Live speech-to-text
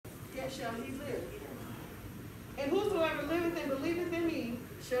yet shall he live. And whosoever liveth and believeth in me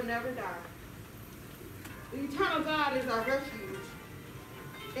shall never die. The eternal God is our refuge,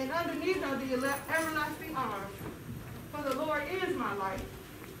 and underneath are the everlasting arms. For the Lord is my life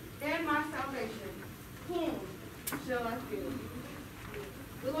and my salvation. Whom shall I fear?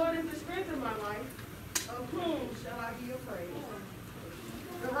 The Lord is the strength of my life. Of whom shall I be afraid?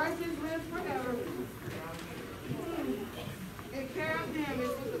 The righteous lives forever, and care of them is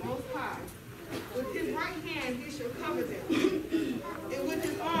with the Most High. With his right hand he shall cover them, and with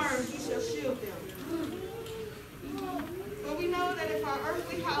his arm he shall shield them. For we know that if our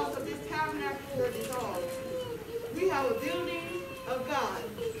earthly house of this tabernacle were dissolved, we have a building of God,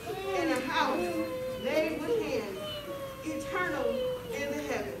 and a house made with hands, eternal in the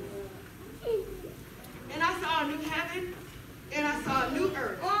heavens. And I saw a new heaven, and I saw a new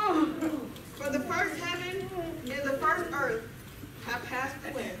earth. For the first heaven and the first earth have passed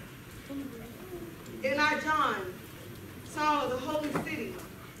away. And I, John, saw the holy city,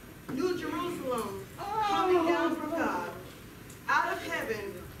 New Jerusalem, coming down from God, out of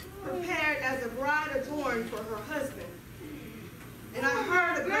heaven, prepared as a bride adorned for her husband. And I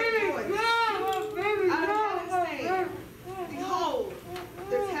heard a great voice out of heaven saying, Behold,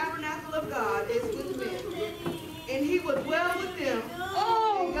 the tabernacle of God is with men, and he will dwell with them,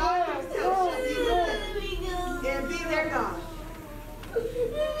 and God himself shall be with them, and be their God.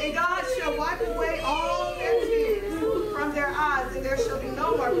 And God shall wipe away all their tears from their eyes, and there shall be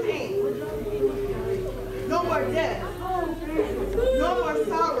no more pain, no more death, no more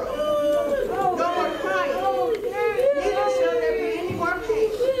sorrow, no more crying, neither shall there be any more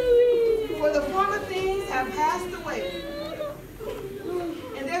pain, for the former things have passed away.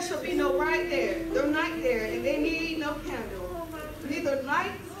 And there shall be no night there, and they need no candle, neither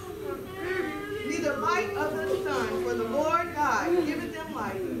light of the sun, for the Lord God giveth them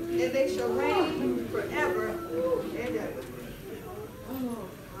light, and they shall reign forever and ever. Oh,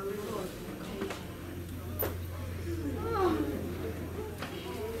 hallelujah.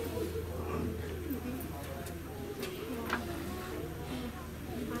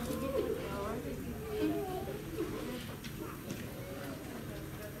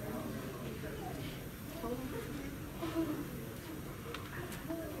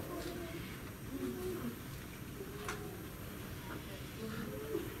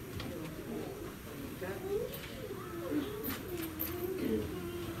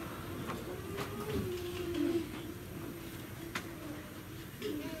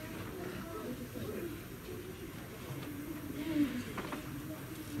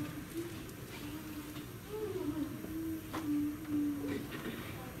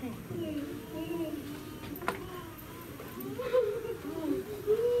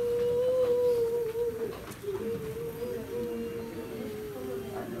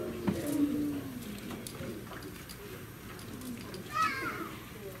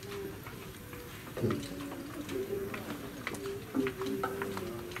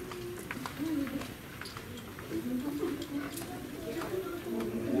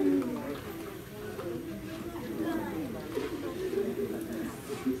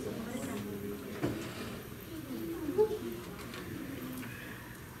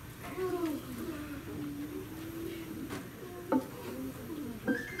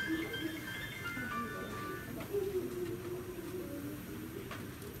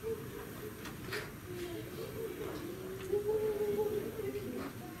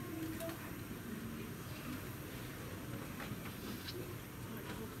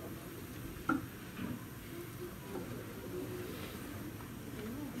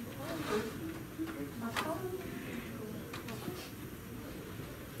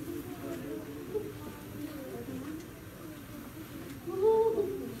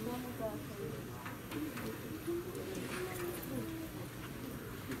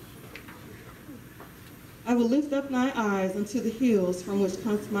 I will lift up my eyes unto the hills from which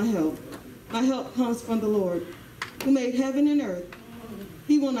comes my help. My help comes from the Lord, who made heaven and earth.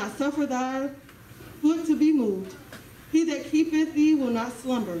 He will not suffer thy foot to be moved. He that keepeth thee will not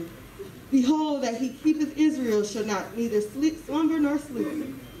slumber. Behold, that he keepeth Israel shall not neither slumber nor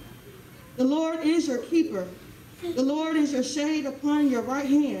sleep. The Lord is your keeper. The Lord is your shade upon your right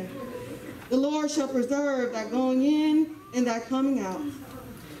hand. The Lord shall preserve thy going in and thy coming out,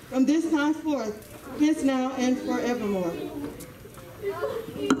 from this time forth, hence now and forevermore.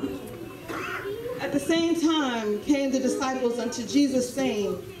 At the same time came the disciples unto Jesus,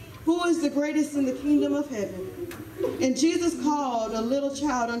 saying, Who is the greatest in the kingdom of heaven? And Jesus called a little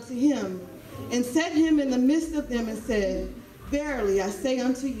child unto him, and set him in the midst of them, and said, Verily I say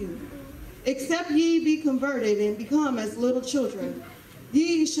unto you, except ye be converted and become as little children,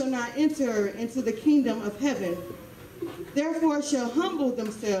 ye shall not enter into the kingdom of heaven. Therefore shall humble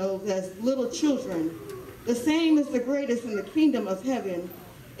themselves as little children. The same is the greatest in the kingdom of heaven.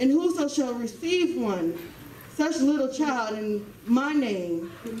 And whoso shall receive one, such little child in my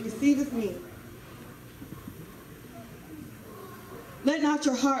name, receiveth me. Let not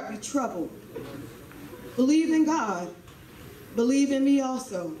your heart be troubled. Believe in God. Believe in me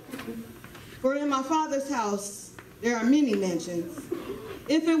also. For in my Father's house there are many mansions.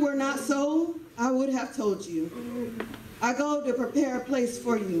 If it were not so, I would have told you. I go to prepare a place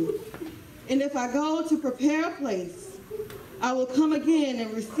for you. And if I go to prepare a place, I will come again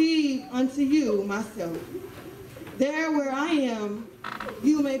and receive unto you myself. There where I am,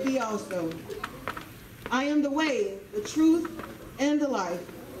 you may be also. I am the way, the truth, and the life.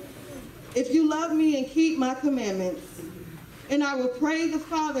 If you love me and keep my commandments, and I will pray the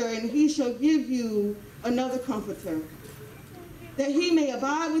Father, and he shall give you another comforter, that he may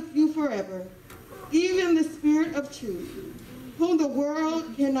abide with you forever, even the Spirit of truth, whom the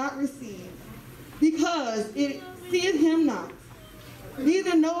world cannot receive, because it seeth him not,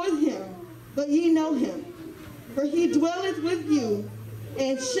 neither knoweth him, but ye know him. For he dwelleth with you,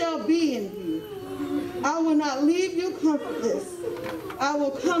 and shall be in you. I will not leave you comfortless. I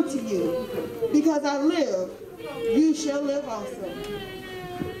will come to you. Because I live, you shall live also.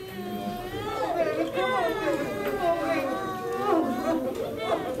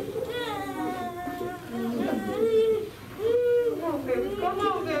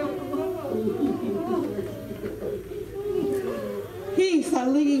 Peace I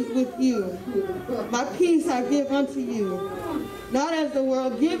leave with you. My peace I give unto you. Not as the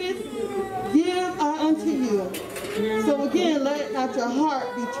world giveth, give I unto you. So again, let not your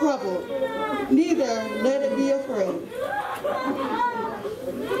heart be troubled, neither let it be afraid.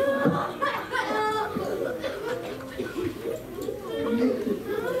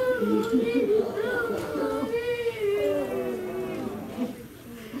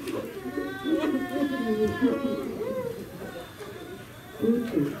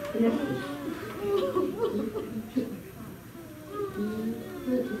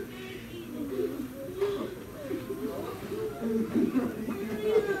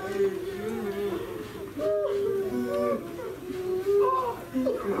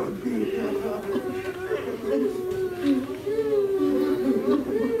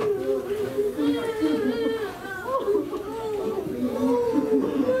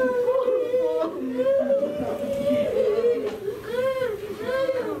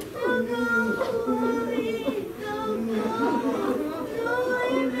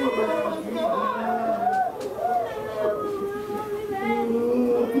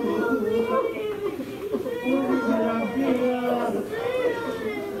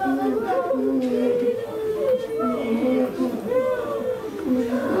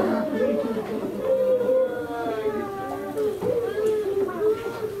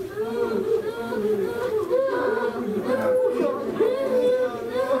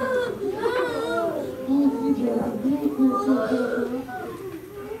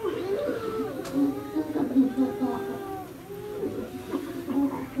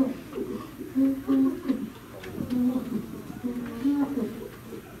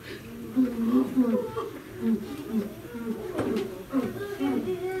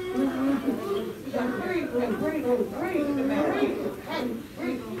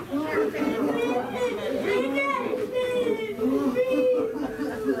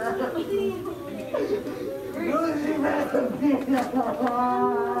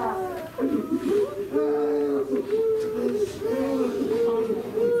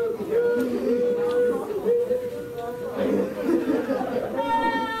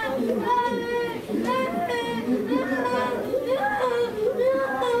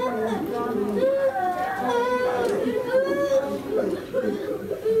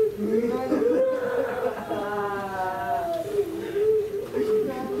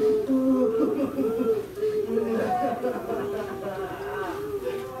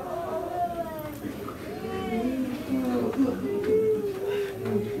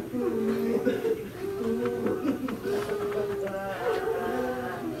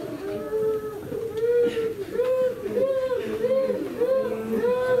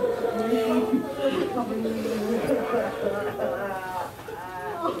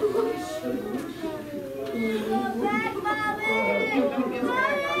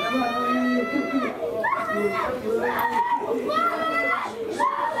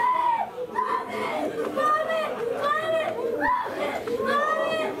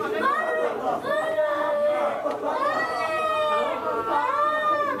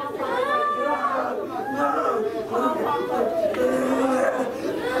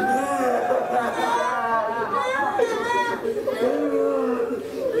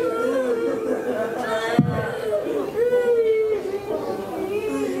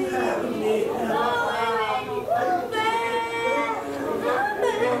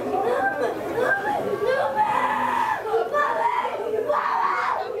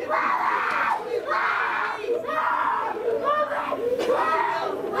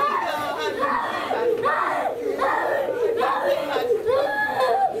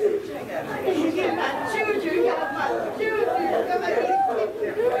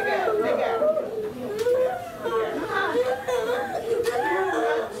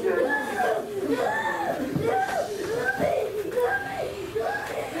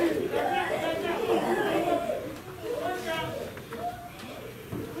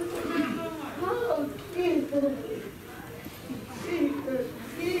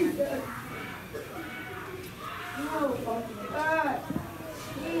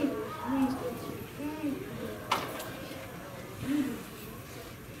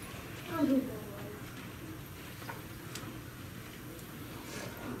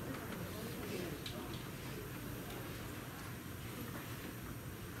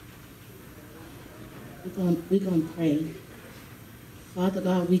 We're gonna pray. Father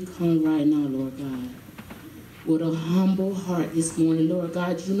God, we come right now, Lord God, with a humble heart this morning. Lord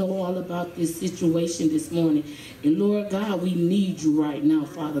God, you know all about this situation this morning. And Lord God, we need you right now,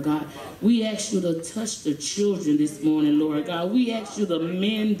 Father God. We ask you to touch the children this morning, Lord God. We ask you to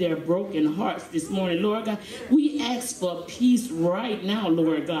mend their broken hearts this morning, Lord God. We ask for peace right now,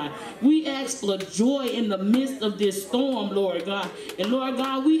 Lord God. We ask for joy in the midst of this storm, Lord God. And Lord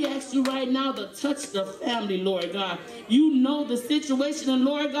God, we ask you right now to touch the family, Lord God. You know the situation, and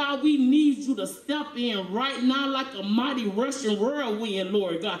Lord God, we need you to step in right now like a mighty rushing whirlwind,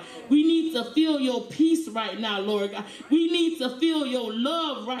 Lord God. We need to feel your peace right now, Lord God. We need to feel your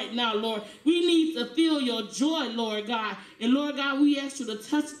love right now, Lord. We need to feel your joy, Lord God. And Lord God, we ask you to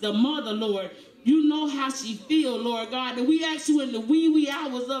touch the mother, Lord. You know how she feels, Lord God. And we ask you in the wee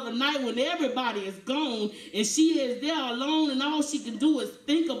hours of the night when everybody is gone and she is there alone and all she can do is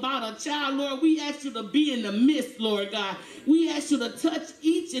think about her child, Lord. We ask you to be in the midst, Lord God. We ask you to touch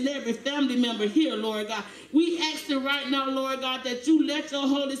each and every family member here, Lord God. We ask you right now, Lord God, that you let your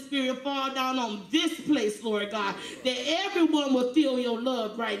Holy Spirit fall down on this place, Lord God, that everyone will feel your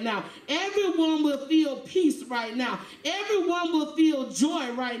love right now. Everyone will feel peace right now. Everyone will feel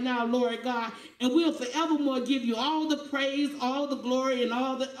joy right now, Lord God. And we'll forevermore give you all the praise, all the glory, and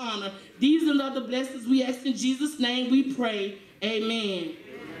all the honor. These and other blessings we ask in Jesus' name we pray. Amen.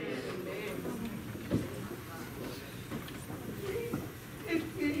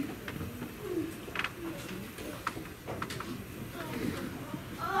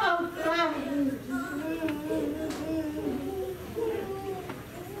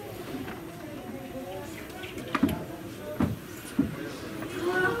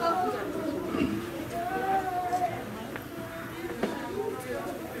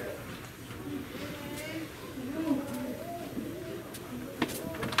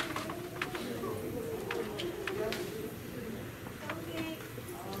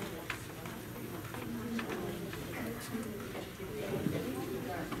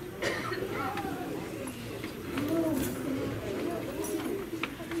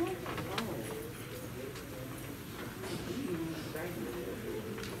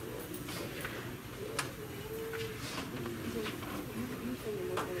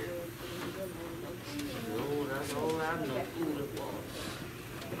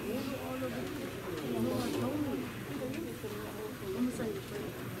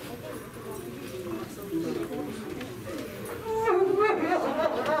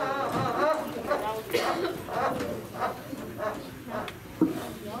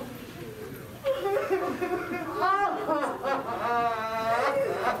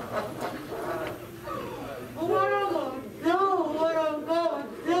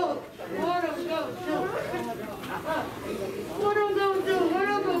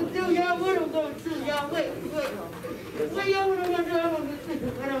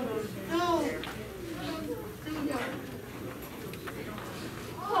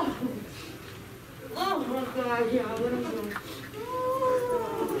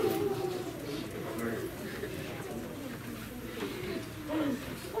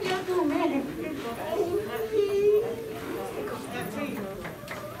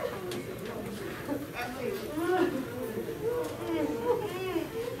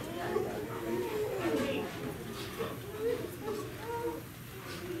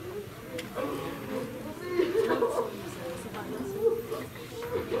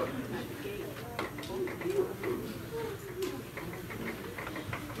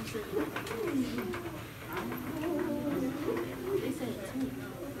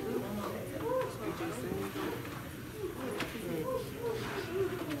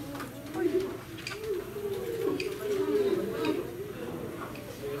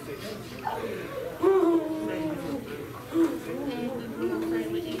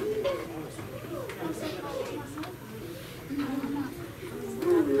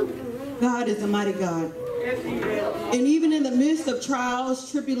 God is a mighty God. And even in the midst of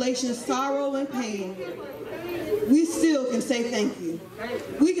trials, tribulations, sorrow, and pain, we still can say thank you.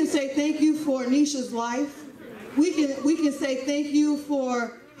 We can say thank you for Nisha's life. We can say thank you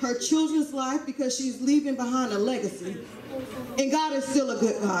for her children's life because she's leaving behind a legacy. And God is still a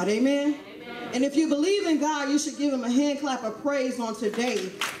good God. Amen? And if you believe in God, you should give him a hand clap of praise on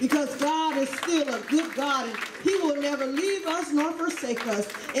today, because God is still a good God, and he will never leave us nor forsake us.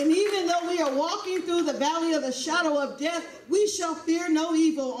 And even though we are walking through the valley of the shadow of death, we shall fear no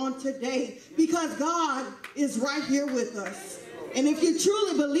evil on today, because God is right here with us. And if you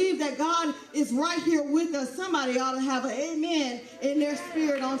truly believe that God is right here with us, somebody ought to have an amen in their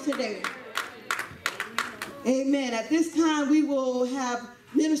spirit on today. Amen. At this time, we will have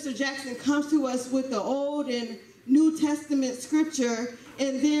Minister Jackson comes to us with the Old and New Testament scripture,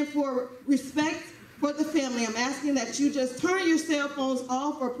 and then for respect for the family, I'm asking that you just turn your cell phones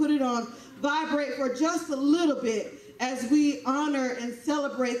off or put it on vibrate for just a little bit as we honor and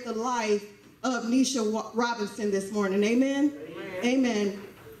celebrate the life of Nisha Robinson this morning. Amen? Amen. Amen.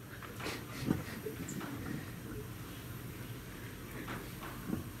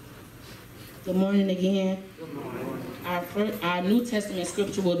 Good morning again. Good morning. Our New Testament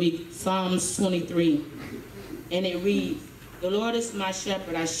scripture will be Psalms 23. And it reads, "The Lord is my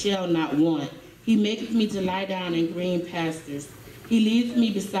shepherd, I shall not want. He maketh me to lie down in green pastures. He leads me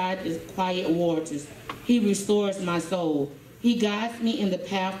beside the quiet waters. He restores my soul. He guides me in the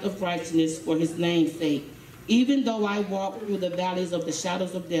path of righteousness for his name's sake. Even though I walk through the valleys of the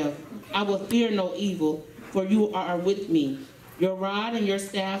shadows of death, I will fear no evil, for you are with me. Your rod and your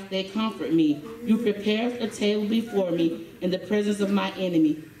staff, they comfort me. You prepare a table before me in the presence of my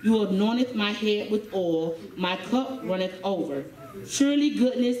enemy. You anointeth my head with oil. My cup runneth over. Surely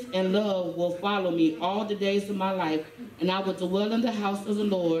goodness and love will follow me all the days of my life, and I will dwell in the house of the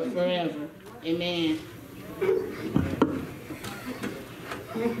Lord forever." Amen.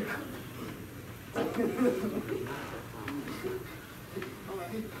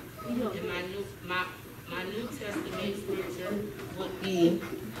 My New Testament scripture would be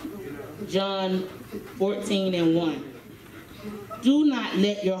John 14:1. "Do not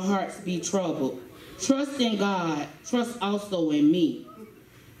let your hearts be troubled. Trust in God. Trust also in me.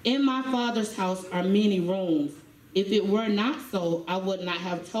 In my Father's house are many rooms. If it were not so, I would not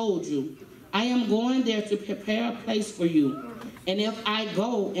have told you. I am going there to prepare a place for you. And if I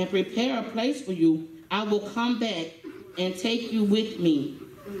go and prepare a place for you, I will come back and take you with me,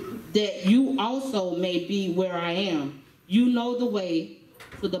 that you also may be where I am. You know the way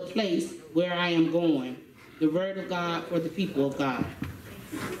to the place where I am going." The word of God for the people of God.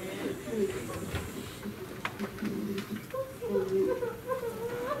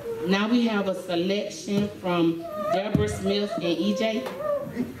 Now we have a selection from Deborah Smith and EJ.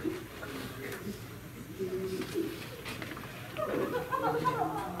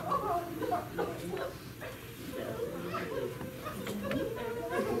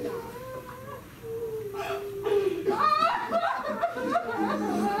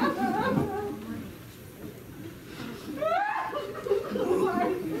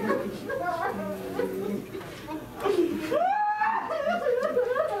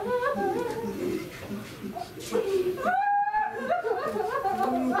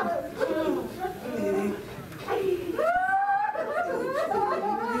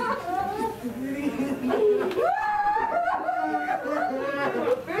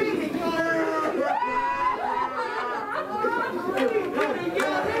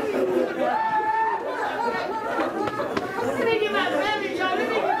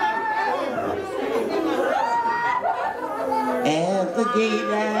 At the gate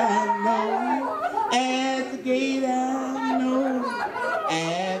I know, at the gate I know,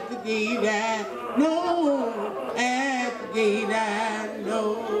 at the gate I know, at the gate I know.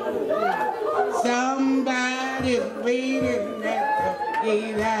 Somebody's waiting at the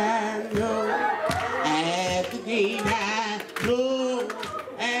gate I know, at the gate I know,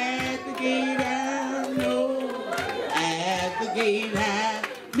 at the gate I know, at the gate I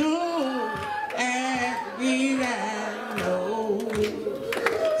know, at the gate I know.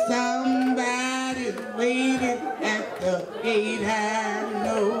 Somebody's waiting at the gate I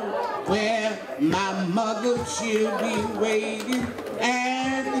know, where my mother she'll be waiting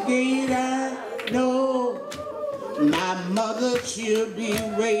at the gate I know. My mother she'll be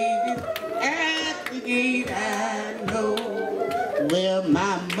waiting at the gate I know, where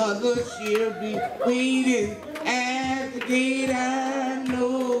my mother she'll be waiting at the gate I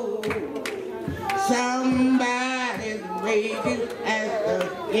know. Somebody's waiting at the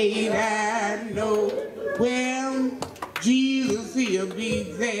gate I know. Well, Jesus, he'll be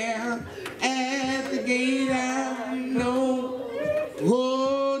there at the gate I know.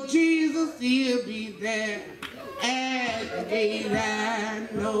 Oh, Jesus, he'll be there at the gate I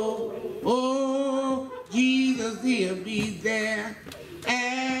know. Oh, Jesus, he'll be there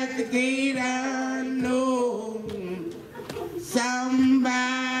at the gate I know.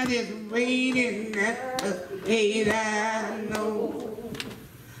 Somebody's waiting at the gate I know.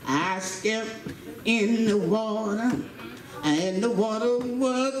 I stepped in the water, and the water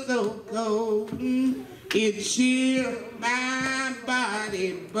was so cold. It chilled my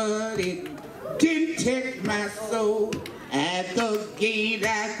body, but it didn't touch my soul. At the gate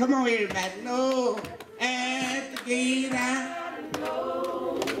I, come on everybody, know. At the gate I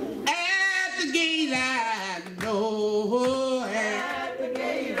know. At the gate I know. At the gate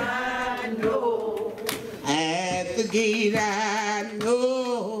the gate I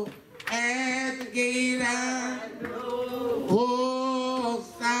know, at the gate I know. Oh,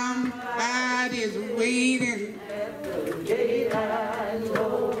 somebody's waiting at the gate I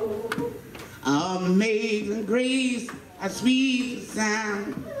know. Amazing grace, a sweet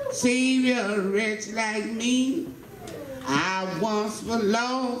sound, Savior, a wretch like me. I once was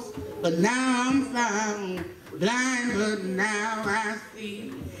lost, but now I'm found, blind, but now I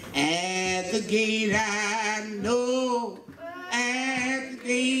see. At the gate I know, at the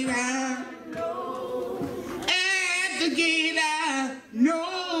gate I know, at the gate I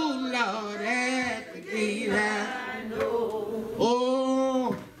know, Lord, at the gate I know.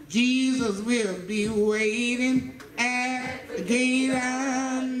 Oh, Jesus will be waiting at the gate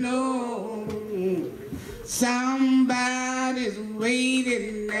I know. Somebody's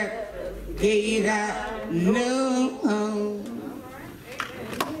waiting at the gate I know.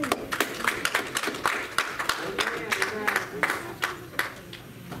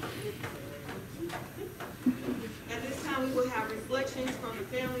 At this time, we will have reflections from the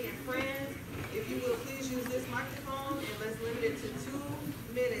family and friends. If you will please use this microphone, and let's limit it to 2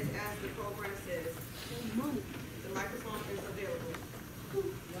 minutes as the program says. The microphone is available.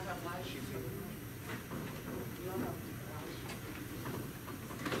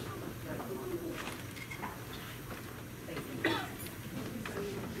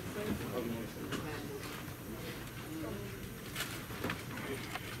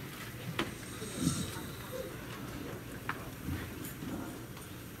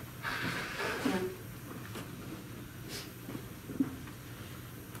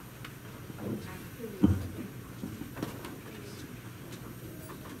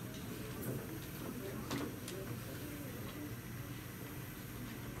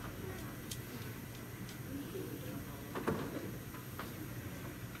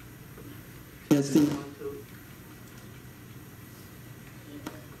 Testing.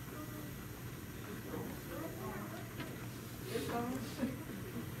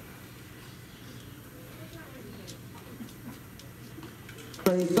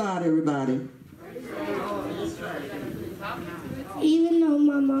 Praise God, everybody. Even though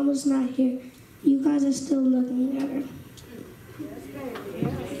my mama's not here, you guys are still looking at her.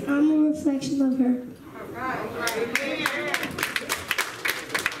 I'm a reflection of her.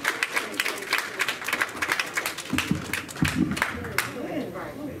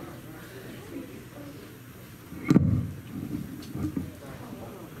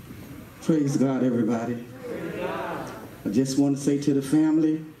 Praise God, everybody. I just want to say to the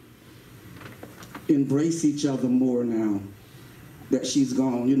family, embrace each other more now that she's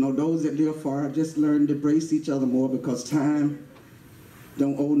gone. You know, those that live far, just learn to embrace each other more because time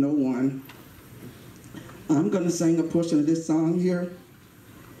don't owe no one. I'm going to sing a portion of this song here.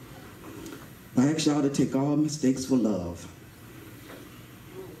 I ask y'all to take all mistakes for love.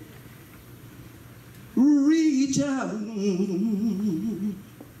 Reach out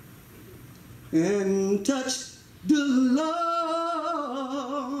and touch the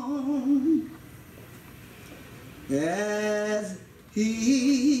Lord as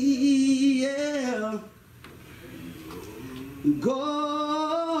He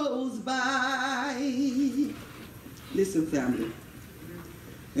goes by. Listen, family,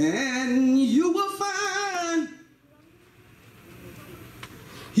 and you will find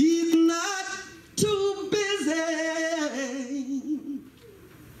He's not too busy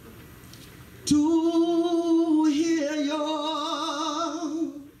to hear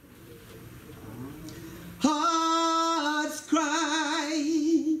your heart's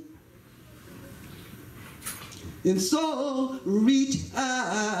cry. And so reach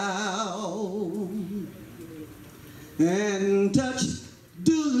out and touch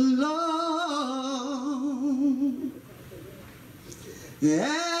the Lord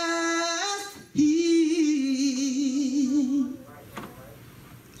as He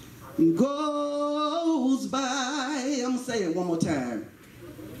goes by. I'm saying it one more time.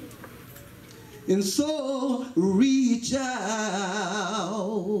 And so reach out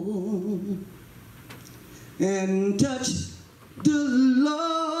and touch the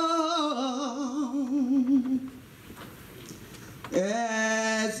Lord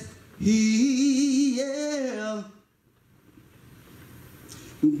as He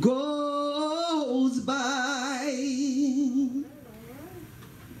goes by.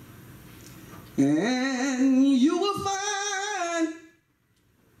 And you will find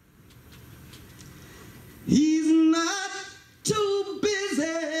He's not too busy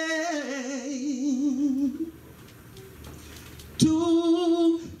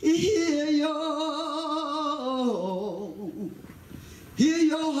to hear your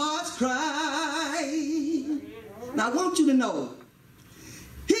heart's cry. Now I want you to know,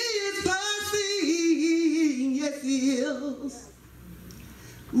 he is passing, yes he is.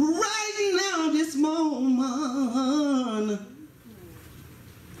 Right now, this moment,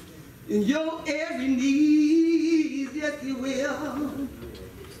 in your every need, yes he will.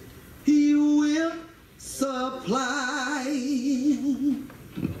 He will supply.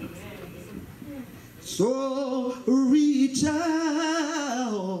 So reach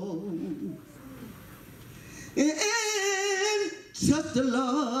out and trust the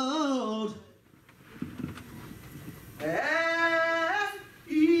Lord as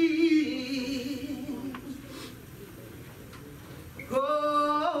he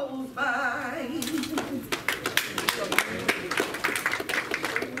goes by.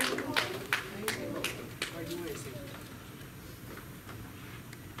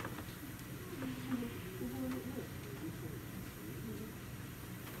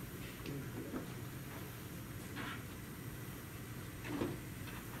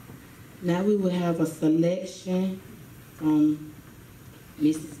 Now we will have a selection from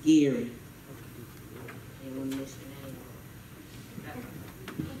Mrs. Geary.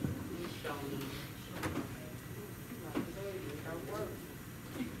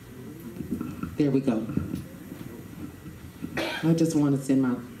 There we go. I just want to send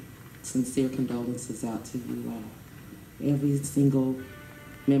my sincere condolences out to you all, every single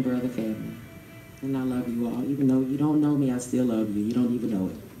member of the family. And I love you all. Even though you don't know me, I still love you. You don't even know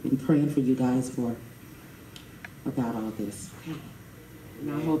it. Been praying for you guys about all this. Okay.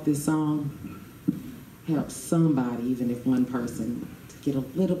 And I hope this song helps somebody, even if one person, to get a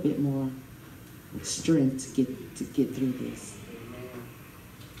little bit more strength to get through this.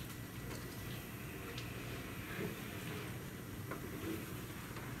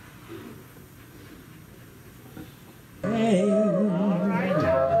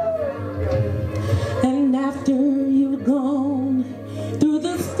 And after you've gone through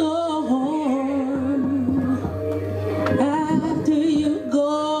the storm, after you've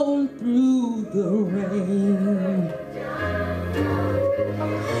gone through the rain,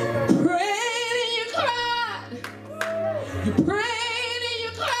 prayed and you cried, you prayed and you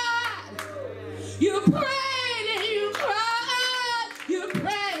cried, you prayed and you cried, you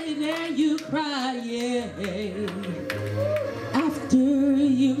prayed and you cried, yeah. After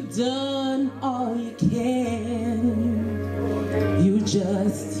you've done all you can, you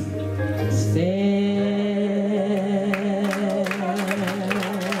just stand.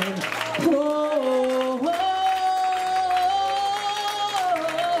 Oh,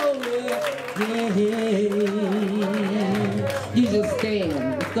 yeah. You just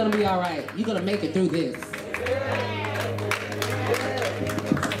stand. It's gonna be all right. You're gonna make it through this.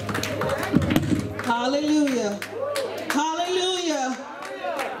 Hallelujah. Hallelujah.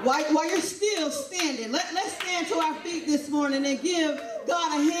 While you're still standing, let's stand to our feet this morning and give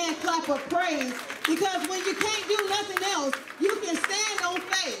God a hand clap of praise, because when you can't do nothing else, you can stand on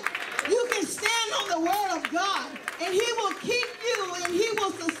faith. You can stand on the word of God, and he will keep you, and he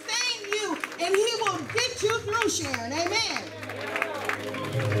will sustain you, and he will get you through, Sharon. Amen.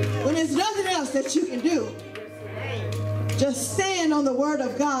 When there's nothing else that you can do, just stand on the word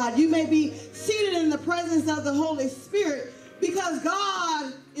of God. You may be seated in the presence of the Holy Spirit because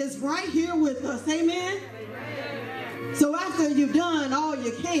God is right here with us. Amen? So after you've done all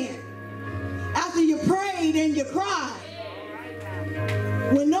you can, after you prayed and you cried,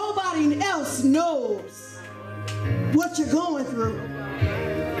 when nobody else knows what you're going through,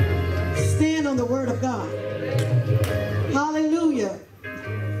 stand on the word of God. Hallelujah.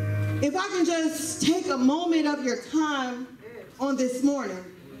 If I can just take a moment of your time on this morning,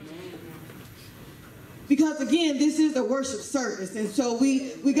 because again, this is a worship service, and so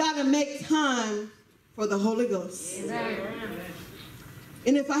we got to make time for the Holy Ghost. Amen.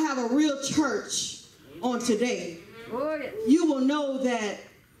 And if I have a real church on today, you will know that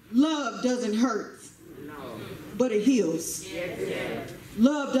love doesn't hurt, but it heals.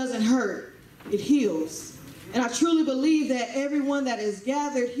 Love doesn't hurt, it heals. And I truly believe that everyone that is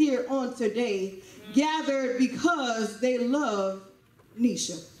gathered here on today gathered because they love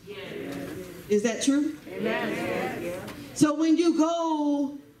Nisha. Is that true? Amen. So when you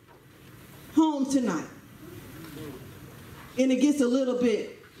go home tonight and it gets a little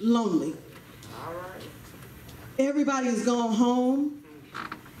bit lonely, everybody's gone home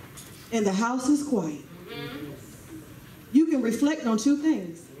and the house is quiet, you can reflect on two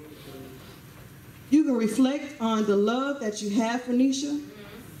things. You can reflect on the love that you have for Nisha,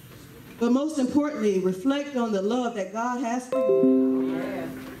 but most importantly, reflect on the love that God has for you.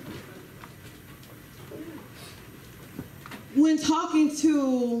 When talking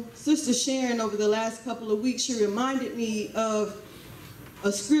to Sister Sharon over the last couple of weeks, she reminded me of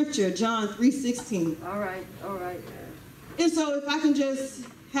a scripture, John 3:16. All right. And so if I can just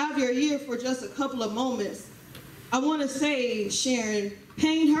have your ear for just a couple of moments, I want to say, Sharon,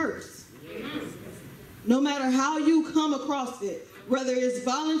 pain hurts. No matter how you come across it, whether it's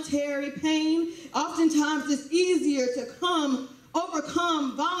voluntary pain, oftentimes it's easier to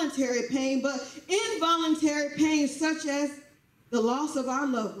overcome voluntary pain, but involuntary pain, such as the loss of our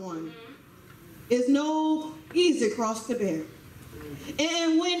loved one, is no easy cross to bear.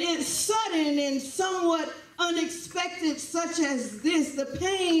 And when it's sudden and somewhat unexpected, such as this, the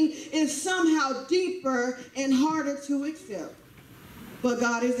pain is somehow deeper and harder to accept. But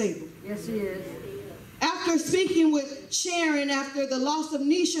God is able. Yes, He is. After speaking with Sharon after the loss of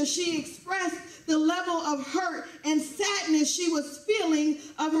Nisha, she expressed the level of hurt and sadness she was feeling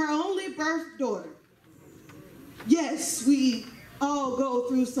of her only birth daughter. Yes, we all go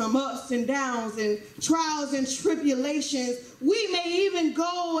through some ups and downs and trials and tribulations. We may even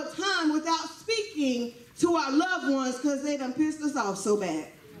go a time without speaking to our loved ones because they done pissed us off so bad.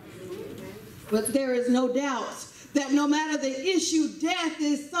 But there is no doubt that no matter the issue, death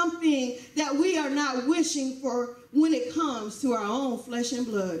is something that we are not wishing for when it comes to our own flesh and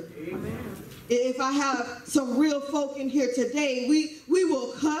blood. Amen. If I have some real folk in here today, we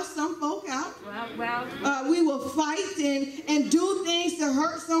will cuss some folk out. We will fight and do things to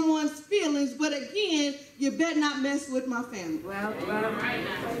hurt someone's feelings. But again, you better not mess with my family.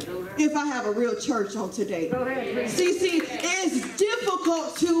 If I have a real church on today. Go ahead, see, it's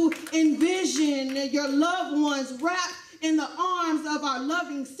difficult to envision your loved ones wrapped in the arms of our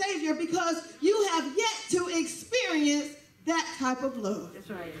loving Savior because you have yet to experience that type of love.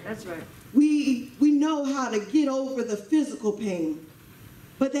 That's right. We know how to get over the physical pain,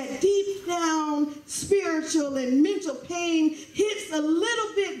 but that deep down spiritual and mental pain hits a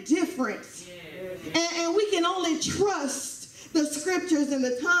little bit different. And we can only trust the scriptures in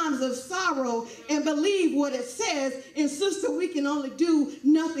the times of sorrow and believe what it says. And sister, we can only do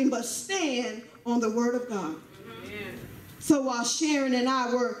nothing but stand on the word of God. So while Sharon and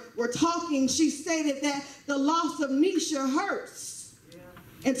I were talking, she stated that the loss of Nisha hurts.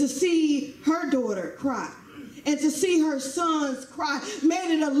 And to see her daughter cry and to see her sons cry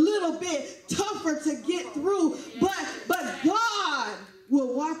made it a little bit tougher to get through. But God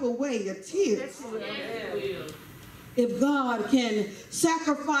will wipe away your tears. If God can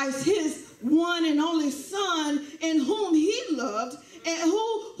sacrifice his one and only son in whom he loved, and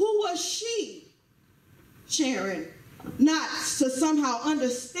who was she, Sharon? Not to somehow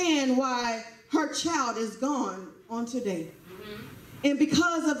understand why her child is gone on today. And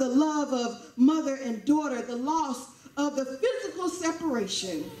because of the love of mother and daughter, the loss of the physical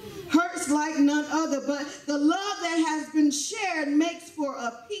separation hurts like none other. But the love that has been shared makes for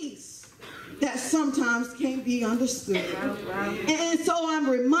a peace that sometimes can't be understood. And so I'm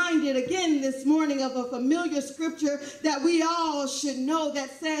reminded again this morning of a familiar scripture that we all should know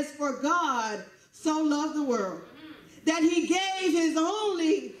that says, "For God so loved the world, that he gave his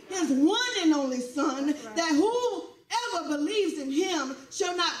one and only son, that whoever believes in him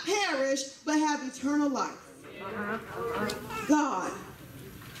shall not perish, but have eternal life." God,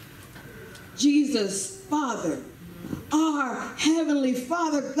 Jesus, Father, our Heavenly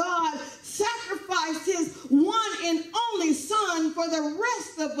Father, God sacrificed his one and only son for the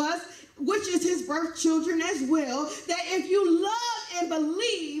rest of us, which is his birth children as well, that if you love and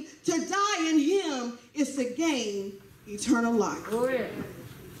believe, to die in him is to gain eternal life.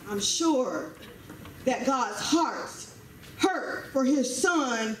 I'm sure that God's heart hurt for his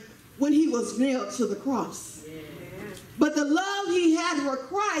son when he was nailed to the cross. But the love he had for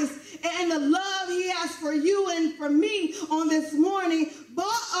Christ and the love he has for you and for me on this morning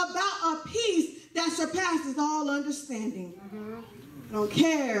brought about a peace that surpasses all understanding. I don't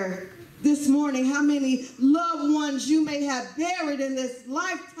care this morning how many loved ones you may have buried in this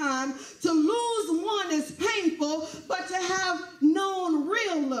lifetime. To lose one is painful, but to have known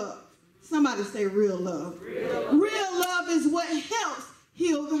real love. Somebody say real love. Real love is what helps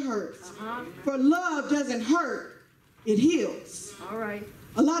heal the hurt. For love doesn't hurt, it heals. All right.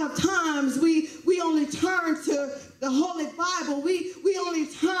 A lot of times we only turn to the Holy Bible. We only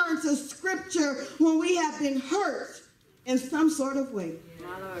turn to scripture when we have been hurt in some sort of way.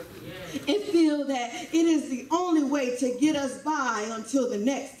 And feel that it is the only way to get us by until the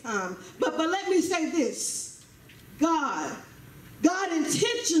next time. But let me say this. God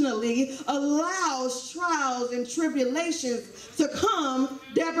intentionally allows trials and tribulations to come,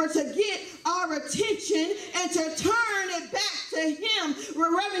 Deborah, to get our attention and to turn it back to him.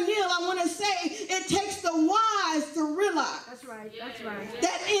 Reverend Neal, I want to say it takes the wise to realize That's right. That's right.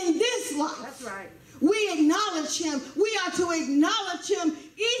 that in this life, That's right. we acknowledge him. We are to acknowledge him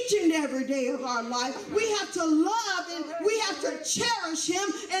each and every day of our life. We have to love and we have to cherish him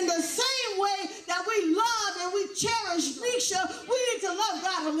in the same way that we love and we cherish Nisha. We need to love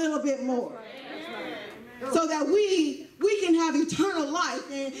God a little bit more so that we can have eternal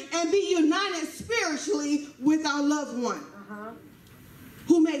life and be united spiritually with our loved one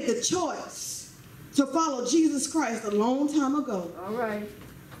who made the choice to follow Jesus Christ a long time ago. All right.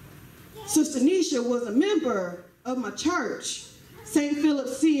 Sister Nisha was a member of my church, St.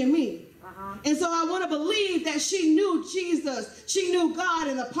 Philip's CME. And so I want to believe that she knew Jesus. She knew God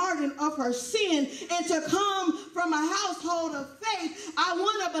and the pardon of her sin. And to come from a household of faith, I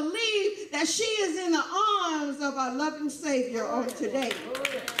want to believe that she is in the arms of our loving Savior on today.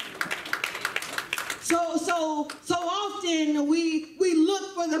 So often we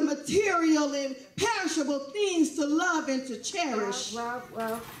look for the material and perishable things to love and to cherish.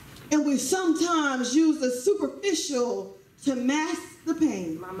 Well. And we sometimes use the superficial to mask the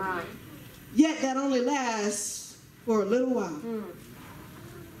pain. My mind. Yet that only lasts for a little while.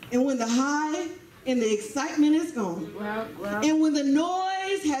 And when the high and the excitement is gone, and when the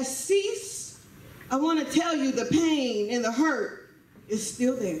noise has ceased, I want to tell you the pain and the hurt is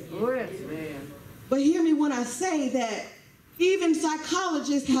still there. Yes, man. But hear me when I say that even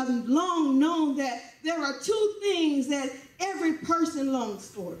psychologists have long known that there are two things that every person longs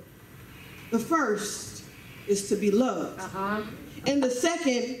for. The first is to be loved. And the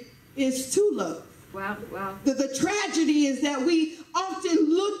second is to love. Well. The tragedy is that we often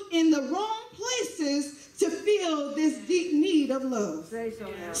look in the wrong places to feel this deep need of love. Say so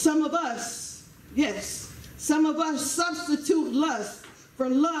now. Some of us substitute lust for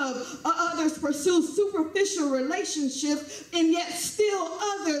love. Others pursue superficial relationships, and yet still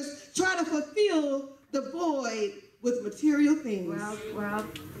others try to fulfill the void with material things. Well.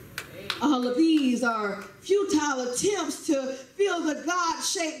 All of these are futile attempts to fill the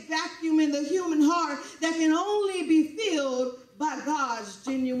God-shaped vacuum in the human heart that can only be filled by God's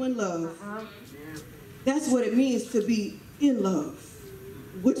genuine love. That's what it means to be in love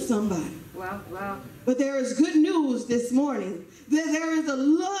with somebody. Well. But there is good news this morning. There is a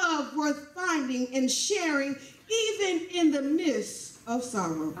love worth finding and sharing even in the midst of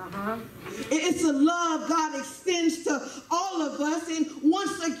sorrow. It's a love God extends to all of us. And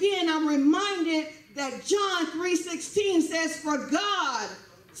once again, I'm reminded that John 3:16 says, "For God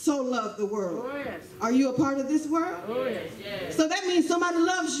so loved the world." Oh, yes. Are you a part of this world? Oh, yes. So that means somebody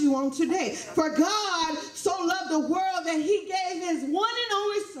loves you on today. For God so loved the world that he gave his one and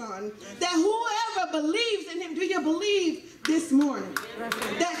only son, that whoever believes in him, do you believe this morning?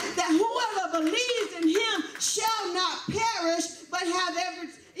 That whoever believes in him shall not perish, but have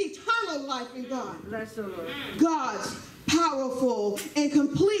eternal life in God. Bless the Lord. God's powerful and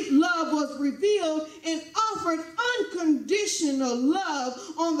complete love was revealed and offered unconditional love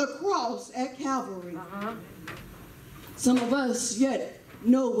on the cross at Calvary. Some of us yet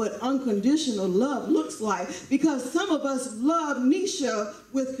know what unconditional love looks like, because some of us love Nisha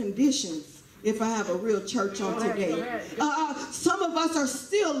with conditions. If I have a real church on today. Some of us are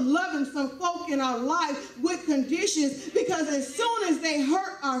still loving some folk in our life with conditions, because as soon as they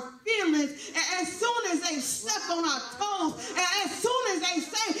hurt our feelings, as soon as they step on our toes, as soon as they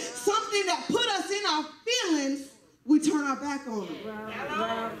say something that put us in our feelings, we turn our back on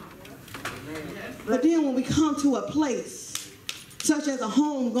them. But then when we come to a place such as a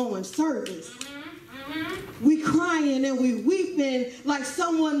homegoing service, we crying and we weeping like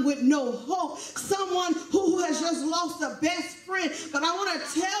someone with no hope, someone who has just lost a best friend. But I want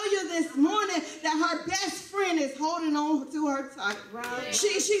to tell you this morning that her best friend is holding on to her tight.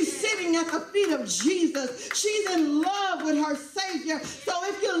 She's sitting at the feet of Jesus. She's in love with her Savior. So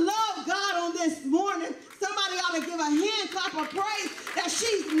if you love God on this morning, somebody ought to give a hand clap of praise that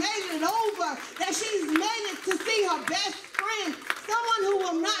she's made it over, that she's made it to see her best friend, someone who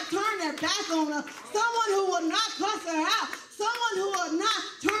will not turn their back on her, someone who will not cuss her out, someone who will not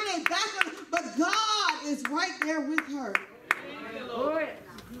turn their back on her, but God is right there with her.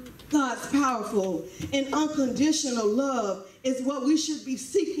 God's powerful and unconditional love is what we should be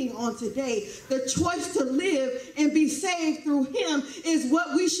seeking on today. The choice to live and be saved through him is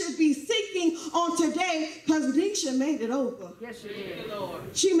what we should be seeking on today, because Nisha made it over. Yes, she did.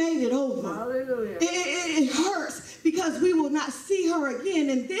 She made it over. Hallelujah. It hurts because we will not see her again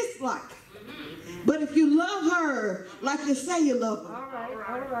in this life. But if you love her like you say you love her,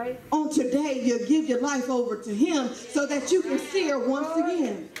 All right. on today you'll give your life over to him so that you can see her once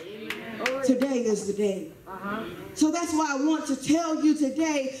again. Today is the day. So that's why I want to tell you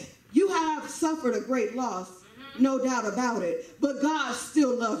today, you have suffered a great loss, no doubt about it, but God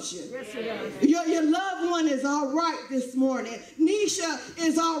still loves you. Yes, he does. Your loved one is all right this morning. Nisha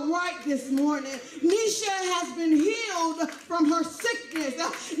is all right this morning. Nisha has been healed from her sickness.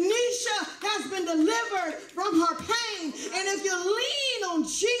 Nisha has been delivered from her pain. And if you lean on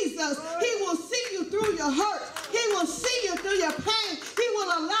Jesus, he will see you through your hurt. He will see you through your pain. He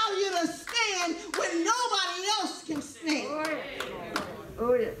will allow you to stand when nobody else can stand. Oh, yes.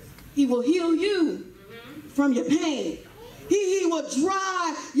 Oh, yes. He will heal you from your pain. He will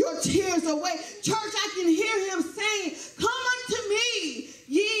dry your tears away. Church, I can hear him saying, come unto me,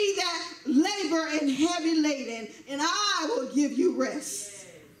 ye that labor and heavy laden, and I will give you rest.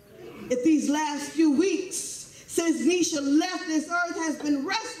 If these last few weeks, since Nisha left this earth, has been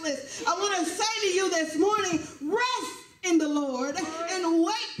restless, I want to say to you this morning, rest in the Lord and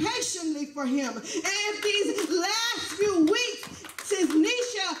wait patiently for him. And if these last few weeks since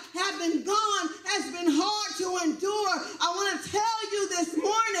Nisha have been gone has been hard to endure, I want to tell you this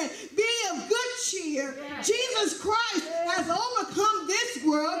morning, be of good cheer. Jesus Christ has overcome this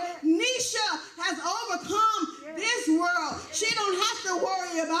world. Nisha has overcome this world. She don't have to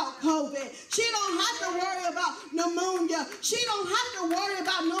worry about COVID. She don't have to worry about pneumonia. She don't have to worry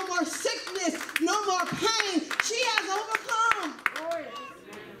about no more sickness, no more pain. She has overcome.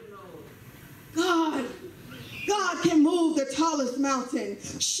 God can move the tallest mountain.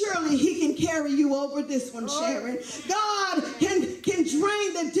 Surely he can carry you over this one, Sharon. God can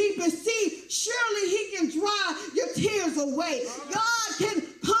drain the deepest sea. Surely he can dry your tears away. God can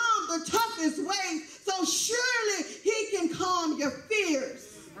calm the toughest waves. So surely he can calm your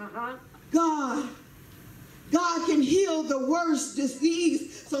fears. God can heal the worst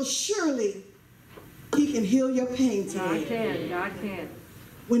disease. So surely he can heal your pain today. God can.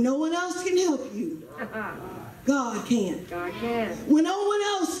 When no one else can help you, God can. God can. When no one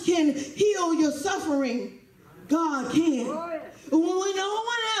else can heal your suffering, God can. When no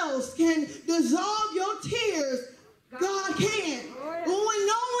one else can dissolve your tears, God can. When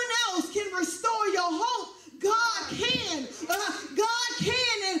no one else can restore your hope, God can. God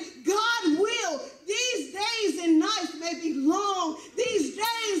can and God will. These days and nights may be long. These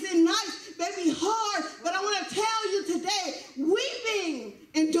days and nights may be hard. But I want to tell you today, weeping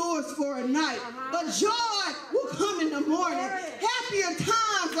endures for a night, but joy will come in the morning. Happier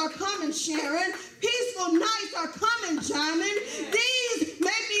times are coming, Sharon. Peaceful nights are coming, Diamond. These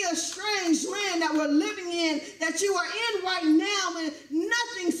may be a strange land that we're living in, that you are in right now, and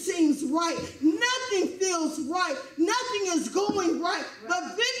nothing seems right. Nothing feels right. Nothing is going right.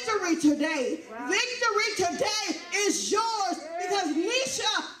 But victory today is yours because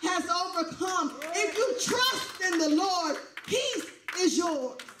Nisha has overcome. If you trust in the Lord, peace is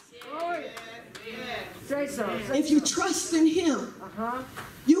yours. Say so. If you trust in him,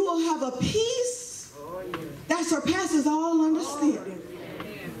 you will have a peace that surpasses all understanding.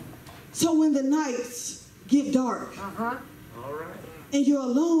 So when the nights get dark and you're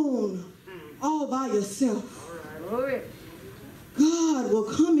alone all by yourself, God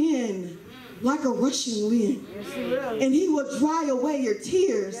will come in like a rushing wind. Yes, he will. And he will dry away your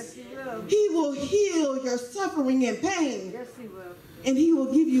tears. Yes, he will. He will heal your suffering and pain. Yes, he will. And he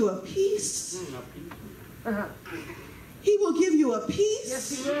will give you a peace. He will give you a peace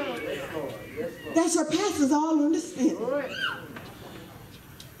Yes, he will. that surpasses all understanding.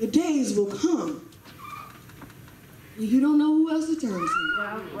 The days will come when you don't know who else to turn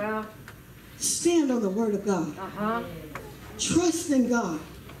to. Well. Stand on the word of God. Trust in God.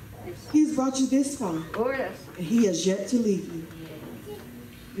 He's brought you this far. Oh, yes. And he has yet to leave you.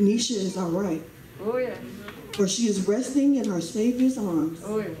 Nisha is all right. Oh, yes. For she is resting in her Savior's arms.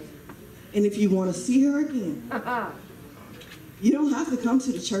 Oh, yes. And if you want to see her again, you don't have to come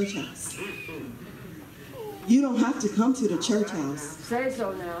to the church house. You don't have to come to the church house. Say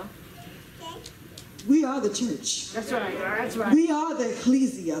so now. We are the church. That's right. That's right. We are the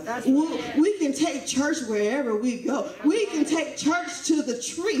ecclesia. That's right. We can take church wherever we go. We can take church to the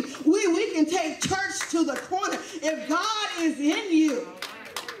tree. We can take church to the corner. If God is in you,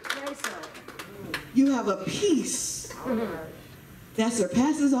 Say so. you have a peace that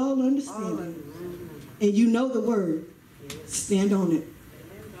surpasses all understanding. And you know the word. Stand on it.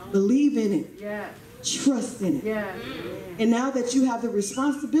 Believe in it. Yeah. Trust in it. Yeah. And now that you have the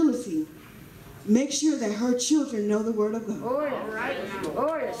responsibility, make sure that her children know the word of God. Oh, yes.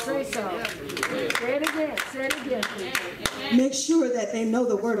 Oh, yes. Say so. Say it again. Say it again, please. Make sure that they know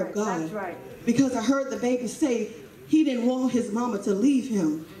the word of God. That's right. Because I heard the baby say he didn't want his mama to leave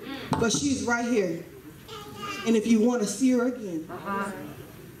him. But she's right here. And if you want to see her again,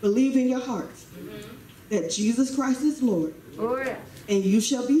 believe in your heart that Jesus Christ is Lord. Oh, yeah. And you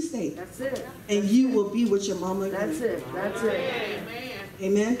shall be saved. That's it. And you will be with your mama again. That's it. That's it.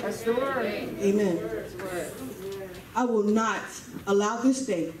 Amen? That's the word. Amen. That's the word. I will not allow this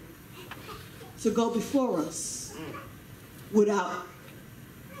day to go before us without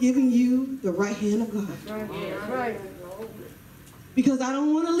giving you the right hand of God. That's right. Because I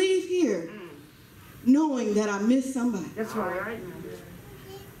don't want to leave here knowing that I missed somebody. That's right.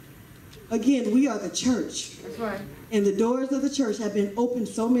 Again, we are the church. That's right. And the doors of the church have been opened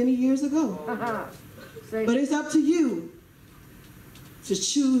so many years ago. But it's up to you to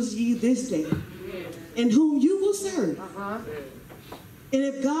choose ye this day in whom you will serve. And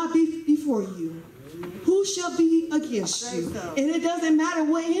if God be before you, who shall be against you? And it doesn't matter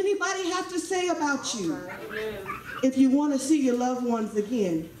what anybody have to say about you. If you want to see your loved ones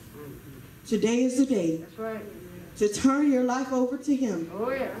again, today is the day That's right. to turn your life over to Him. Oh,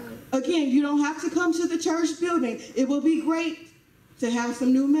 yeah. Again, you don't have to come to the church building. It will be great to have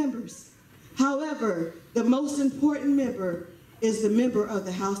some new members. However, the most important member is the member of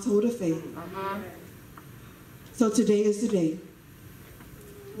the household of faith. So today is the day.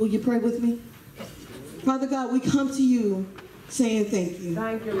 Will you pray with me? Father God, we come to you saying thank you.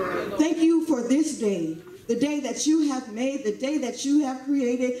 Thank you, Lord. Thank you for this day, the day that you have made, the day that you have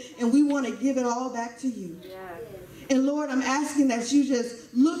created, and we want to give it all back to you. Yeah. And Lord, I'm asking that you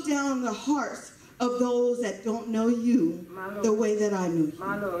just look down on the hearts of those that don't know you the way that I know you.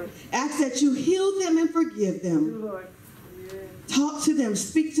 My Lord. Ask that you heal them and forgive them. Lord. Talk to them,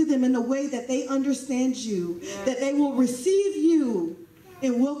 speak to them in a way that they understand you, that they will receive you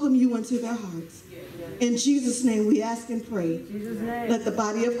and welcome you into their hearts. In Jesus' name we ask and pray. In Jesus' name. Let the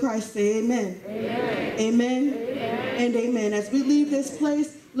body of Christ say amen. Amen. Amen. And amen. As we leave this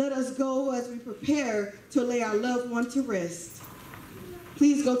place, let us go as we prepare to lay our loved one to rest.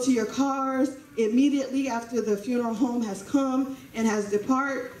 Please go to your cars immediately after the funeral home has come and has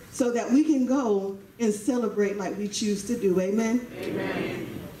departed so that we can go and celebrate like we choose to do. Amen. Amen.